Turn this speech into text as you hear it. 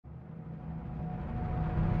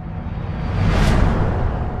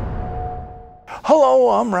Hello,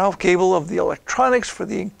 I'm Ralph Gable of the Electronics for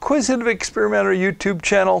the Inquisitive Experimenter YouTube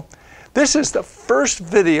channel. This is the first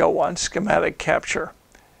video on schematic capture.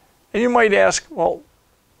 And you might ask, well,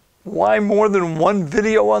 why more than one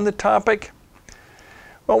video on the topic?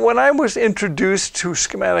 Well, when I was introduced to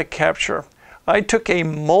schematic capture, I took a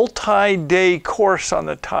multi-day course on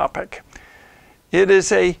the topic. It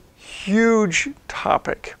is a huge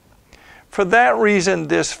topic. For that reason,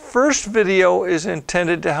 this first video is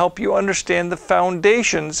intended to help you understand the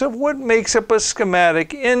foundations of what makes up a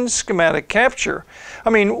schematic in schematic capture. I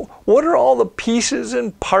mean, what are all the pieces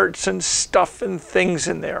and parts and stuff and things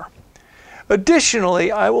in there?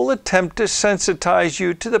 Additionally, I will attempt to sensitize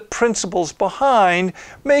you to the principles behind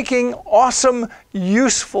making awesome,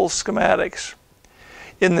 useful schematics.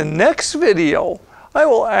 In the next video, I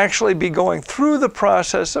will actually be going through the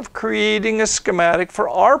process of creating a schematic for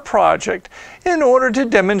our project in order to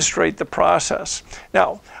demonstrate the process.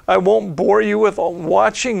 Now, I won't bore you with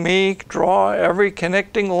watching me draw every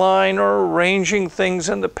connecting line or arranging things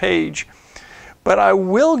in the page, but I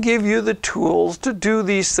will give you the tools to do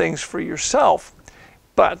these things for yourself.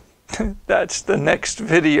 But that's the next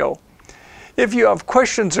video. If you have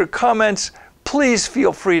questions or comments, please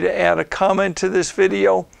feel free to add a comment to this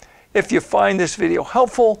video. If you find this video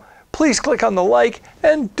helpful, please click on the like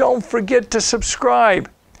and don't forget to subscribe.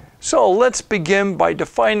 So let's begin by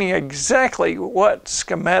defining exactly what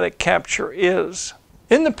schematic capture is.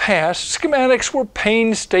 In the past, schematics were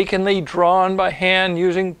painstakingly drawn by hand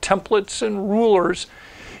using templates and rulers.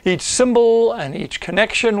 Each symbol and each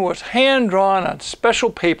connection was hand-drawn on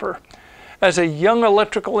special paper. As a young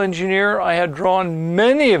electrical engineer, I had drawn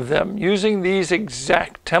many of them using these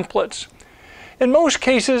exact templates. In most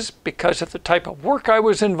cases, because of the type of work I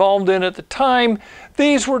was involved in at the time,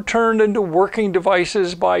 these were turned into working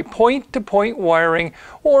devices by point-to-point wiring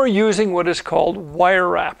or using what is called wire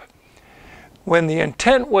wrap. When the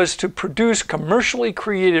intent was to produce commercially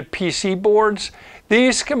created PC boards,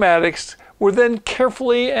 these schematics were then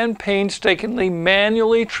carefully and painstakingly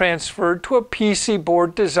manually transferred to a PC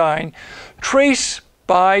board design, trace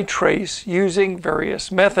by trace, using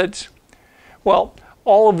various methods. Well,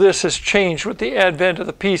 all of this has changed with the advent of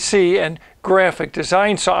the PC and graphic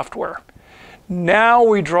design software. Now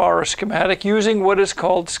we draw our schematic using what is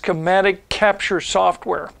called schematic capture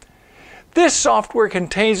software. This software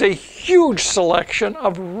contains a huge selection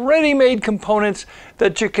of ready-made components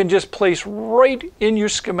that you can just place right in your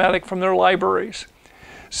schematic from their libraries.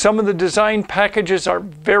 Some of the design packages are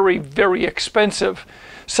very, very expensive,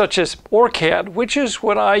 such as OrCAD, which is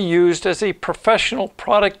what I used as a professional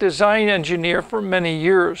product design engineer for many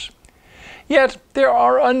years. Yet there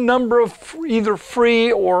are a number of either free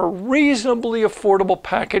or reasonably affordable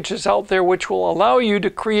packages out there which will allow you to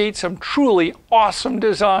create some truly awesome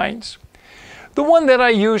designs. The one that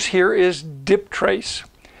I use here is DIPTRACE.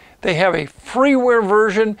 They have a freeware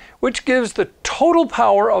version which gives the total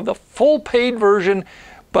power of the full paid version,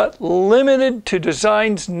 but limited to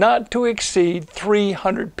designs not to exceed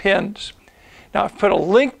 300 pins. Now, I've put a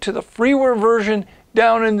link to the freeware version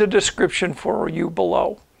down in the description for you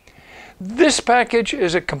below. This package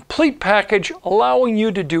is a complete package allowing you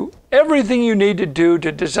to do everything you need to do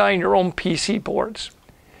to design your own PC boards.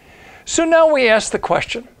 So now we ask the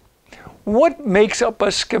question, what makes up a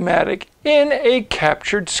schematic in a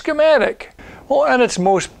captured schematic? Well, at its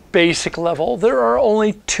most basic level, there are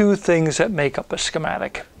only two things that make up a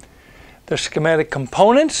schematic: the schematic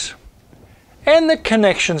components and the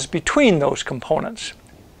connections between those components.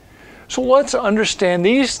 So let's understand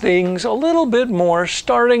these things a little bit more,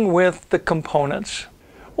 starting with the components.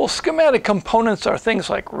 Well, schematic components are things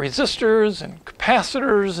like resistors and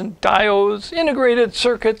capacitors and diodes, integrated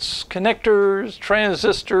circuits, connectors,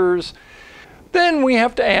 transistors. Then we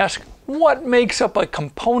have to ask, what makes up a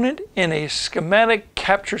component in a schematic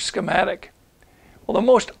capture schematic? Well, the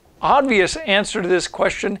most obvious answer to this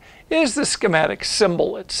question is the schematic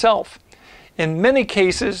symbol itself. In many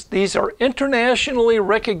cases, these are internationally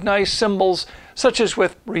recognized symbols, such as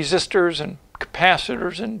with resistors and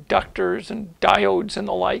capacitors, inductors and diodes and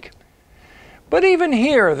the like. But even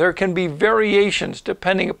here, there can be variations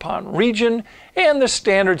depending upon region and the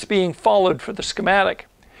standards being followed for the schematic.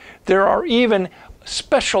 There are even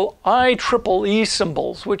special IEEE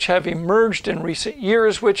symbols which have emerged in recent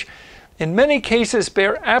years, which in many cases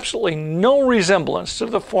bear absolutely no resemblance to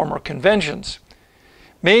the former conventions.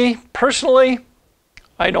 Me, personally,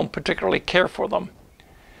 I don't particularly care for them.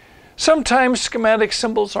 Sometimes schematic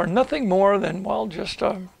symbols are nothing more than, well, just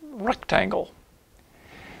a rectangle.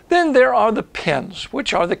 Then there are the pins,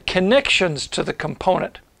 which are the connections to the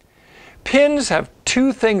component. Pins have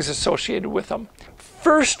two things associated with them.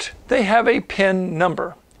 First, they have a pin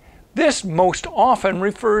number. This most often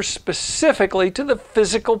refers specifically to the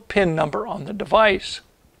physical pin number on the device.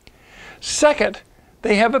 Second,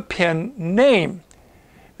 they have a pin name.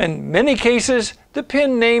 In many cases, the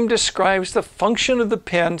pin name describes the function of the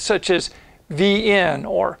pin, such as VN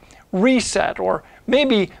or reset, or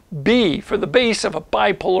maybe B for the base of a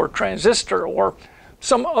bipolar transistor, or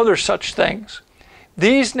some other such things.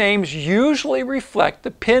 These names usually reflect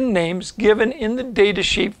the pin names given in the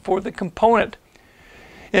datasheet for the component.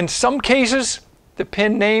 In some cases, the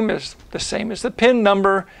pin name is the same as the pin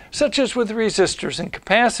number, such as with resistors and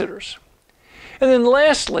capacitors. And then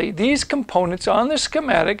lastly, these components on the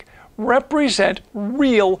schematic represent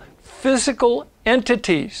real physical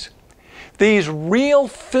entities. These real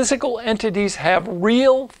physical entities have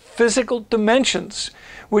real physical dimensions,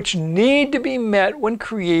 which need to be met when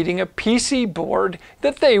creating a PC board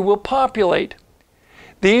that they will populate.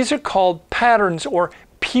 These are called patterns or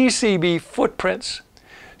PCB footprints.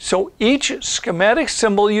 So each schematic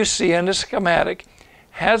symbol you see in a schematic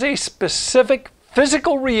has a specific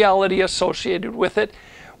physical reality associated with it,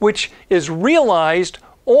 which is realized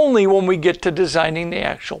only when we get to designing the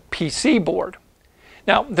actual PC board.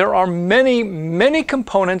 Now, there are many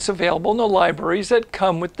components available in the libraries that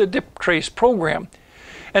come with the DIPTRACE program.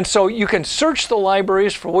 And so you can search the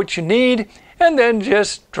libraries for what you need and then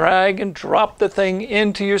just drag and drop the thing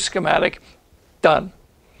into your schematic. Done.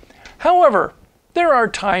 However, there are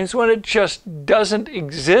times when it just doesn't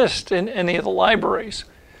exist in any of the libraries.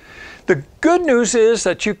 The good news is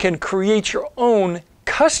that you can create your own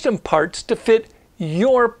custom parts to fit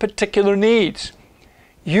your particular needs.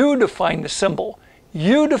 You define the symbol,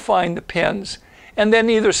 you define the pins, and then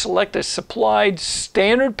either select a supplied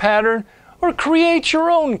standard pattern or create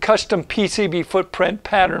your own custom PCB footprint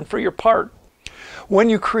pattern for your part. When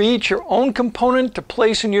you create your own component to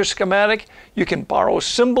place in your schematic, you can borrow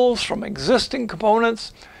symbols from existing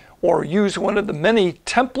components, or use one of the many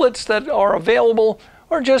templates that are available,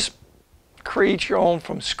 or just create your own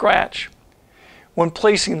from scratch. When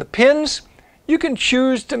placing the pins, you can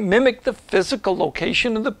choose to mimic the physical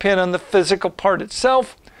location of the pin on the physical part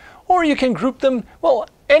itself, or you can group them, well,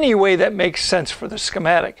 any way that makes sense for the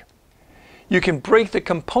schematic. You can break the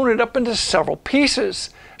component up into several pieces,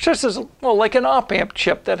 just as, well, like an op-amp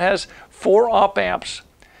chip that has 4 op-amps.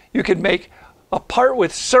 You could make a part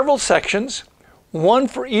with several sections, one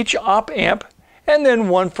for each op-amp, and then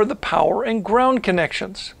one for the power and ground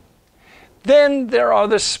connections. Then there are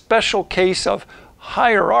the special case of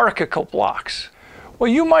hierarchical blocks.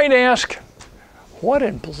 Well, you might ask, what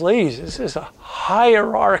in blazes is a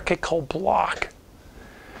hierarchical block?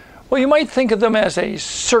 Well, you might think of them as a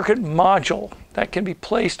circuit module that can be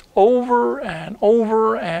placed over and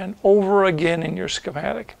over and over again in your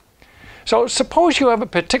schematic. So suppose you have a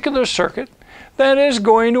particular circuit that is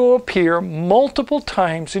going to appear multiple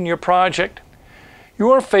times in your project. You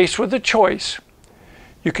are faced with a choice.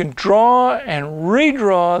 You can draw and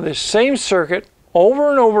redraw the same circuit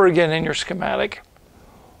over and over again in your schematic,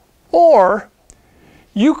 or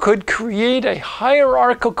you could create a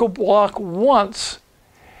hierarchical block once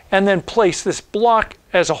and then place this block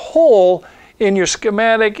as a whole in your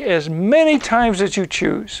schematic as many times as you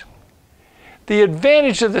choose. The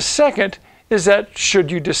advantage of the second is that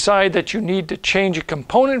should you decide that you need to change a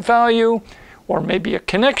component value, or maybe a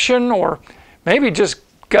connection, or maybe just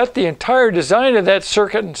gut the entire design of that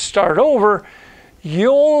circuit and start over,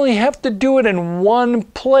 you only have to do it in one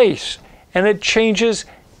place, and it changes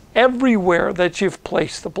everywhere that you've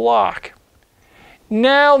placed the block.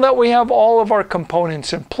 Now that we have all of our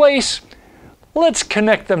components in place, let's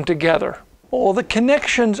connect them together. Well, the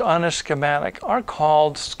connections on a schematic are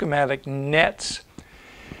called schematic nets.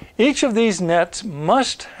 Each of these nets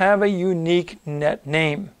must have a unique net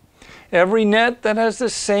name. Every net that has the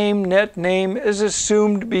same net name is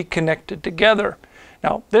assumed to be connected together.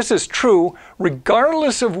 Now, this is true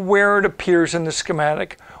regardless of where it appears in the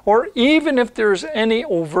schematic, or even if there's any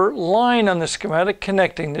overt line on the schematic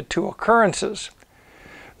connecting the two occurrences.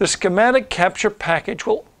 The schematic capture package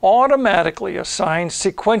will automatically assign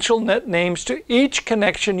sequential net names to each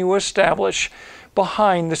connection you establish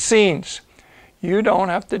behind the scenes. You don't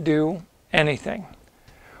have to do anything.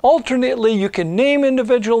 Alternately, you can name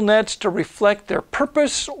individual nets to reflect their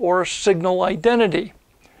purpose or signal identity.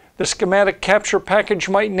 The schematic capture package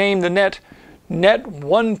might name the net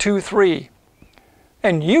Net123,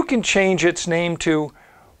 and you can change its name to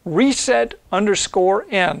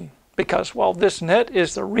reset_n. Because, well, this net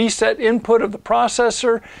is the reset input of the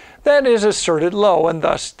processor that is asserted low, and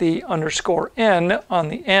thus the _n on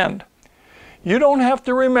the end. You don't have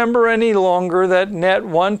to remember any longer that net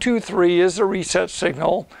 123 is the reset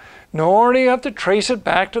signal, nor do you have to trace it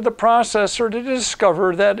back to the processor to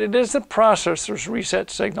discover that it is the processor's reset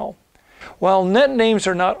signal. While net names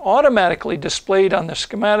are not automatically displayed on the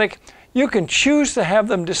schematic, you can choose to have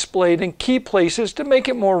them displayed in key places to make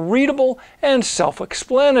it more readable and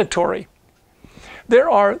self-explanatory. There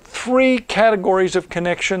are 3 categories of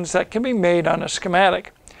connections that can be made on a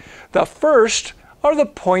schematic. The first are the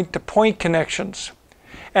point-to-point connections.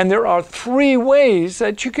 And there are 3 ways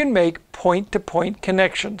that you can make point-to-point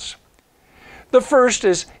connections. The first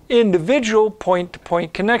is individual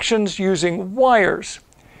point-to-point connections using wires.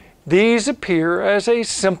 These appear as a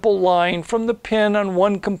simple line from the pin on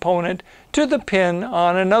one component to the pin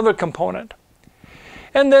on another component.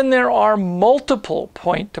 And then there are multiple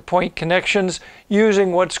point-to-point connections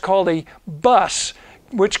using what's called a bus,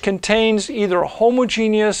 which contains either a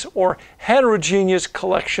homogeneous or heterogeneous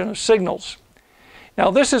collection of signals.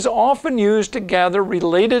 Now, this is often used to gather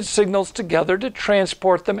related signals together to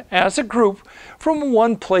transport them as a group from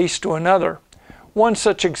one place to another. One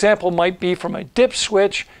such example might be from a dip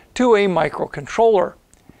switch to a microcontroller.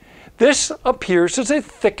 This appears as a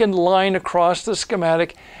thickened line across the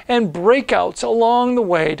schematic and breakouts along the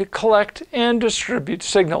way to collect and distribute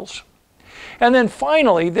signals. And then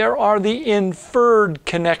finally, there are the inferred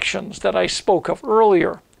connections that I spoke of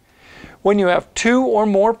earlier. When you have 2 or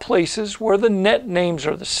more places where the net names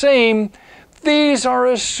are the same, these are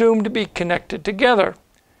assumed to be connected together.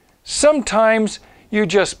 Sometimes you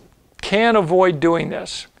just can't avoid doing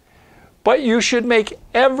this, but you should make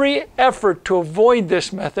every effort to avoid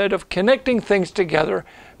this method of connecting things together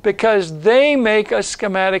because they make a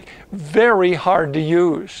schematic very hard to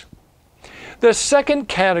use. The second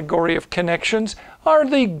category of connections are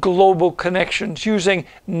the global connections using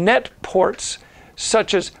net ports,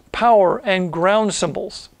 such as power and ground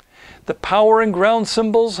symbols. The power and ground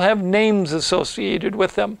symbols have names associated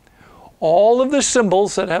with them. All of the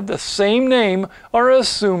symbols that have the same name are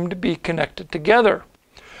assumed to be connected together.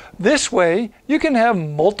 This way, you can have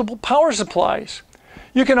multiple power supplies.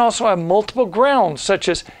 You can also have multiple grounds, such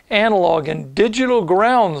as analog and digital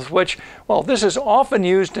grounds, which, well, this is often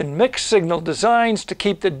used in mixed signal designs to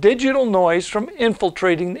keep the digital noise from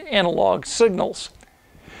infiltrating the analog signals.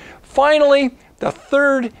 Finally, the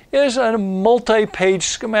third is a multi-page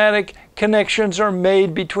schematic. Connections are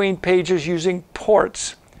made between pages using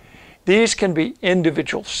ports. These can be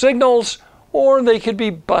individual signals, or they could be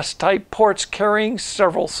bus-type ports carrying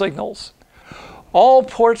several signals. All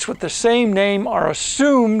ports with the same name are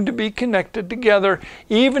assumed to be connected together,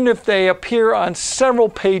 even if they appear on several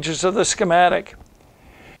pages of the schematic.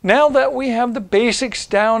 Now that we have the basics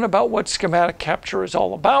down about what schematic capture is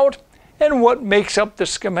all about, and what makes up the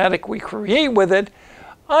schematic we create with it,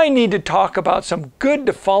 I need to talk about some good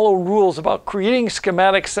to follow rules about creating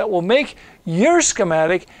schematics that will make your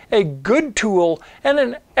schematic a good tool and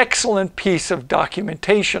an excellent piece of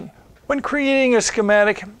documentation. When creating a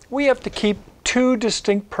schematic, we have to keep 2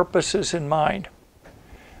 distinct purposes in mind.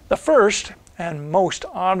 The first, and most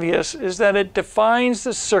obvious, is that it defines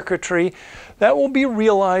the circuitry that will be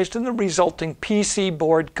realized in the resulting PC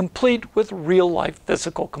board, complete with real-life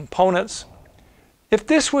physical components. If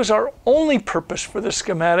this was our only purpose for the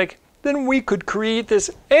schematic, then we could create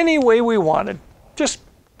this any way we wanted, just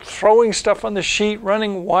throwing stuff on the sheet,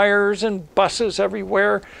 running wires and buses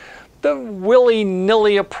everywhere, the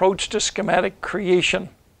willy-nilly approach to schematic creation.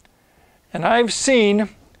 And I've seen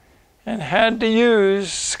and had to use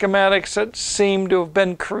schematics that seem to have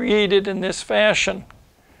been created in this fashion.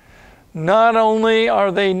 Not only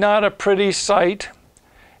are they not a pretty sight,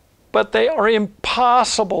 but they are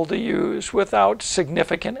impossible to use without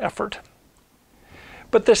significant effort.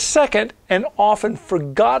 But the second and often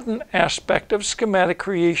forgotten aspect of schematic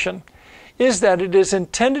creation is that it is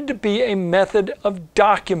intended to be a method of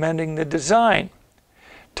documenting the design.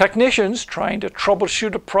 Technicians trying to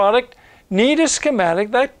troubleshoot a product need a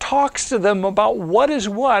schematic that talks to them about what is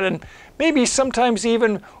what, and maybe sometimes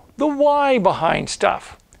even the why behind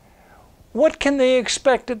stuff. What can they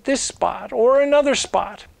expect at this spot or another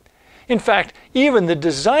spot? In fact, even the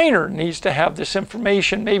designer needs to have this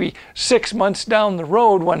information maybe 6 months down the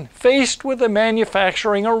road when faced with a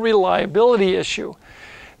manufacturing or reliability issue.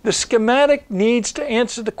 The schematic needs to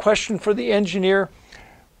answer the question for the engineer,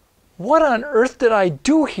 what on earth did I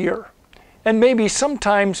do here? And maybe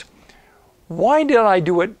sometimes, why did I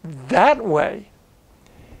do it that way?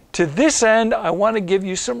 To this end, I want to give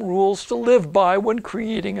you some rules to live by when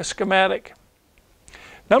creating a schematic.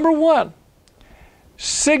 Number 1,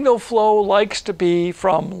 signal flow likes to be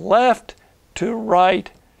from left to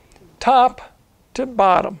right, top to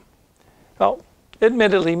bottom. Well,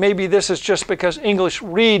 admittedly, maybe this is just because English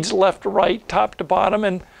reads left to right, top to bottom,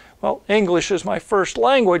 and well, English is my first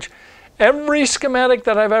language, every schematic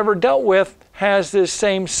that I've ever dealt with has this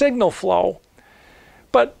same signal flow.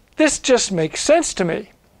 But this just makes sense to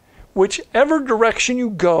me. Whichever direction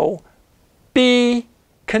you go, be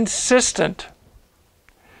consistent.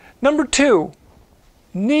 Number 2,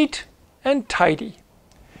 neat and tidy.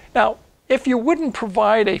 Now, if you wouldn't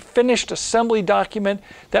provide a finished assembly document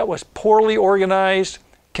that was poorly organized,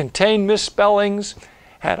 contained misspellings,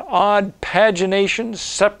 had odd paginations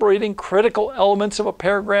separating critical elements of a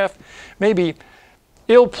paragraph, maybe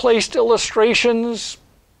ill-placed illustrations,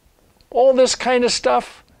 all this kind of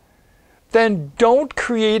stuff, then don't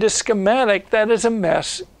create a schematic that is a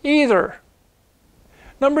mess either.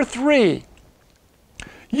 Number 3,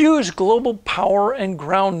 use global power and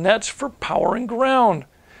ground nets for power and ground.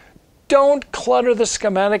 Don't clutter the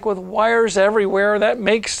schematic with wires everywhere. That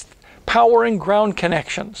makes power and ground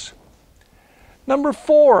connections. Number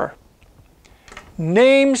 4,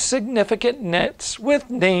 name significant nets with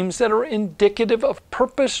names that are indicative of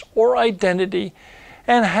purpose or identity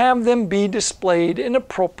and have them be displayed in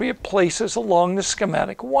appropriate places along the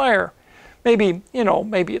schematic wire. Maybe,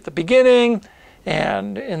 maybe at the beginning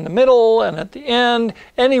and in the middle and at the end,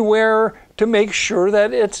 anywhere to make sure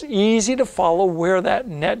that it's easy to follow where that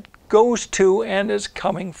net goes to and is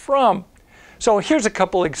coming from. So here's a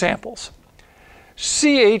couple examples.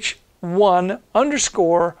 CH1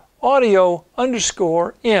 underscore audio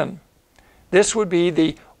underscore in. This would be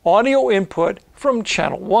the audio input from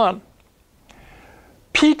channel 1.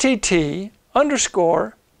 PTT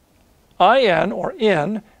underscore IN or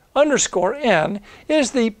in underscore N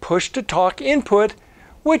is the push-to-talk input,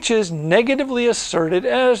 which is negatively asserted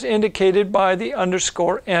as indicated by the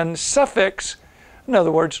underscore N suffix. In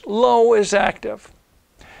other words, low is active.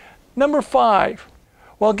 Number 5,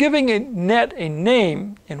 while giving a net a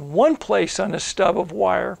name in one place on a stub of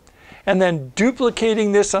wire and then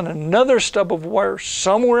duplicating this on another stub of wire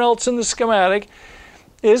somewhere else in the schematic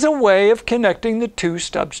is a way of connecting the two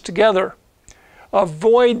stubs together.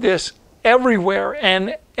 Avoid this everywhere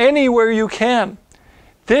and anywhere you can.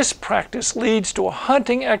 This practice leads to a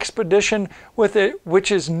hunting expedition with it,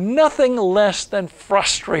 which is nothing less than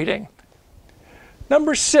frustrating.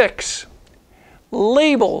 Number 6,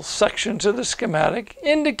 label sections of the schematic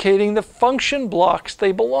indicating the function blocks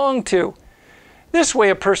they belong to. This way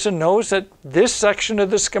a person knows that this section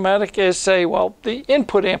of the schematic is, say, well, the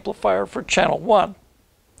input amplifier for channel 1.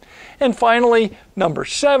 And finally, number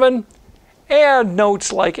 7, add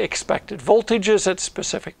notes like expected voltages at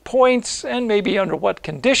specific points and maybe under what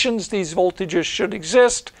conditions these voltages should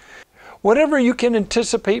exist. Whatever you can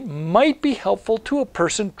anticipate might be helpful to a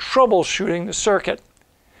person troubleshooting the circuit.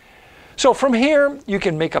 So from here, you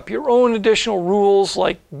can make up your own additional rules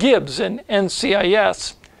like Gibbs and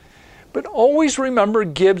NCIS. But always remember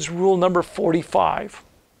Gibbs Rule number 45.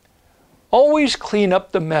 Always clean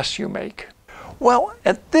up the mess you make. Well,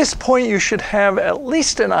 at this point you should have at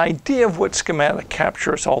least an idea of what schematic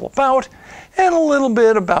capture is all about and a little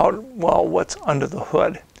bit about, well, what's under the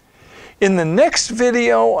hood. In the next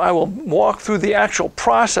video, I will walk through the actual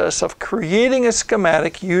process of creating a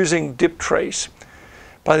schematic using DIPTRACE.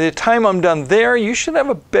 By the time I'm done there, you should have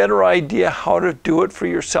a better idea how to do it for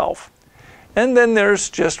yourself. And then there's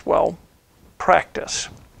just, well, practice.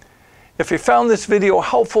 If you found this video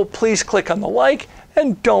helpful, please click on the like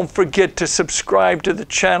and don't forget to subscribe to the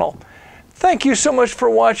channel. Thank you so much for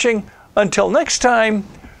watching. Until next time,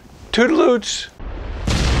 Toodle-Oots.